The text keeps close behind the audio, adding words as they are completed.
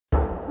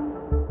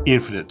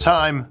Infinite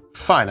time,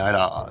 finite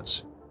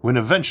odds, when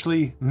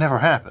eventually never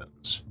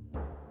happens.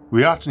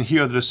 We often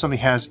hear that if something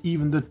has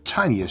even the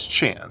tiniest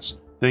chance,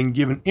 then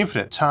given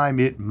infinite time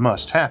it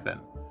must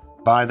happen.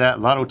 Buy that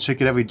lotto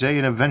ticket every day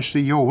and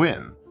eventually you'll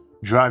win.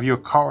 Drive your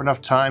car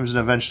enough times and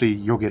eventually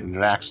you'll get in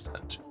an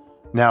accident.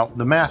 Now,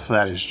 the math for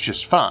that is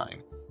just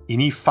fine.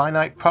 Any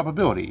finite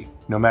probability,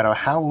 no matter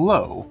how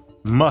low,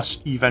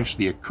 must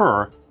eventually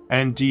occur,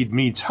 and indeed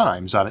many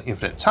times on an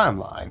infinite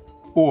timeline,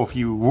 or if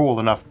you roll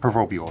enough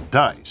proverbial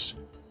dice.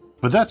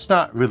 But that's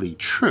not really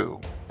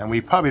true, and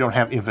we probably don't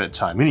have infinite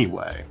time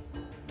anyway.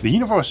 The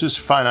universe is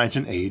finite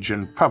in age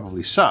and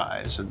probably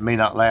size, and may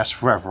not last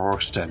forever or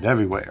extend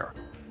everywhere,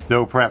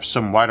 though perhaps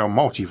some wider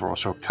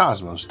multiverse or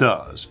cosmos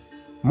does.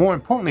 More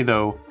importantly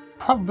though,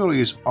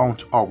 probabilities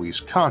aren't always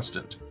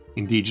constant.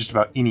 Indeed, just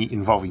about any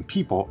involving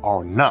people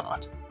are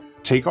not.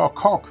 Take our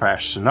car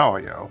crash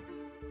scenario.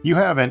 You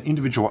have an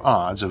individual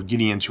odds of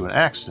getting into an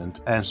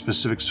accident and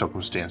specific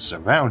circumstances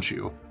around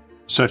you,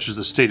 such as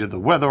the state of the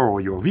weather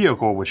or your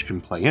vehicle, which can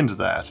play into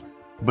that.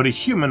 But a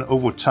human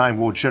over time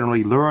will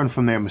generally learn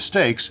from their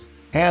mistakes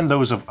and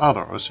those of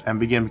others and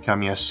begin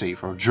becoming a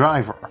safer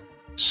driver.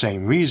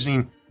 Same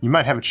reasoning, you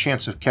might have a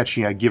chance of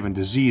catching a given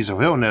disease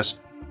or illness,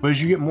 but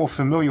as you get more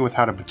familiar with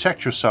how to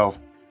protect yourself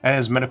and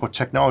as medical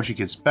technology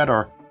gets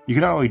better, you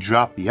can not only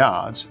drop the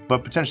odds,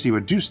 but potentially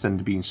reduce them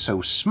to being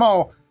so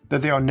small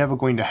that they are never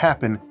going to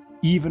happen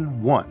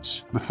even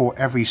once before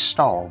every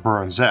star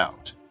burns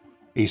out.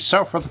 A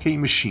self-replicating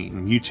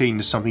machine mutating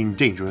into something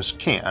dangerous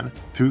can,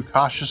 through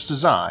cautious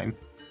design,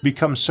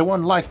 become so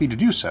unlikely to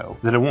do so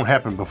that it won't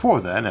happen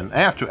before then, and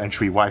after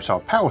entry wipes our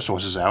power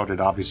sources out,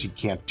 it obviously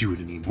can't do it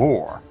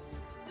anymore.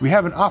 We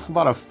have an awful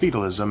lot of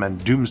fatalism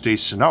and doomsday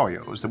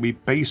scenarios that we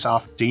base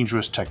off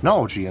dangerous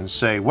technology and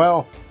say,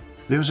 well,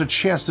 there's a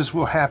chance this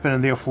will happen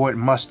and therefore it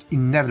must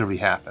inevitably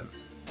happen.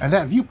 And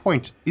that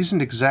viewpoint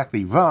isn't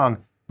exactly wrong,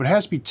 but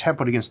has to be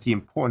tempered against the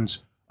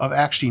importance of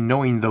actually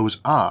knowing those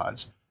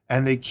odds,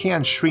 and they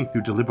can shrink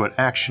through deliberate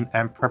action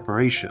and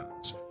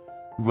preparations.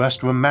 We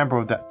must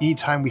remember that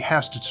anytime we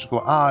have statistical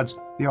odds,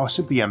 they are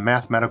simply a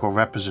mathematical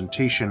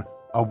representation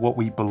of what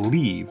we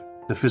believe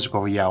the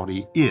physical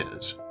reality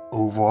is,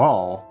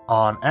 overall,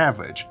 on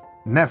average,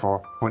 never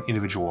for an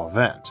individual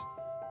event.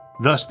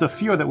 Thus, the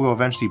fear that we'll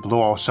eventually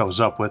blow ourselves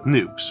up with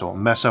nukes or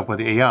mess up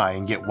with AI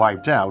and get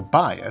wiped out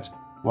by it,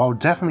 while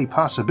definitely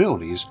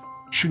possibilities,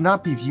 should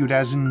not be viewed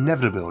as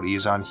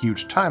inevitabilities on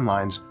huge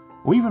timelines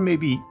or even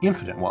maybe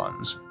infinite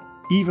ones.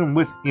 Even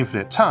with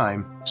infinite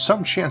time,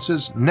 some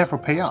chances never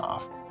pay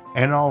off,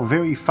 and our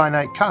very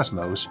finite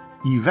cosmos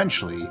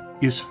eventually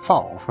is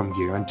far from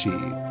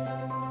guaranteed.